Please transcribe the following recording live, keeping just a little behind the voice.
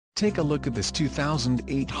Take a look at this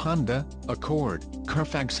 2008 Honda Accord.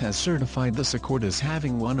 Carfax has certified this Accord as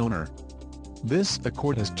having one owner. This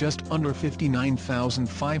Accord has just under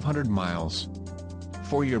 59,500 miles.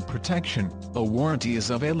 For your protection, a warranty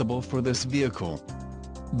is available for this vehicle.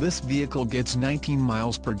 This vehicle gets 19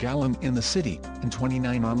 miles per gallon in the city, and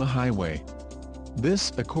 29 on the highway.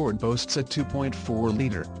 This Accord boasts a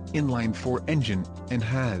 2.4-liter, inline-4 engine, and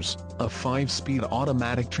has a 5-speed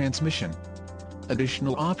automatic transmission.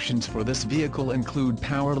 Additional options for this vehicle include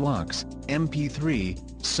power locks, MP3,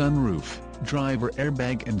 sunroof, driver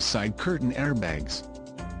airbag and side curtain airbags.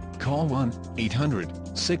 Call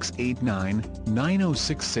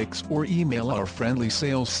 1-800-689-9066 or email our friendly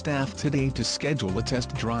sales staff today to schedule a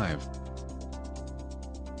test drive.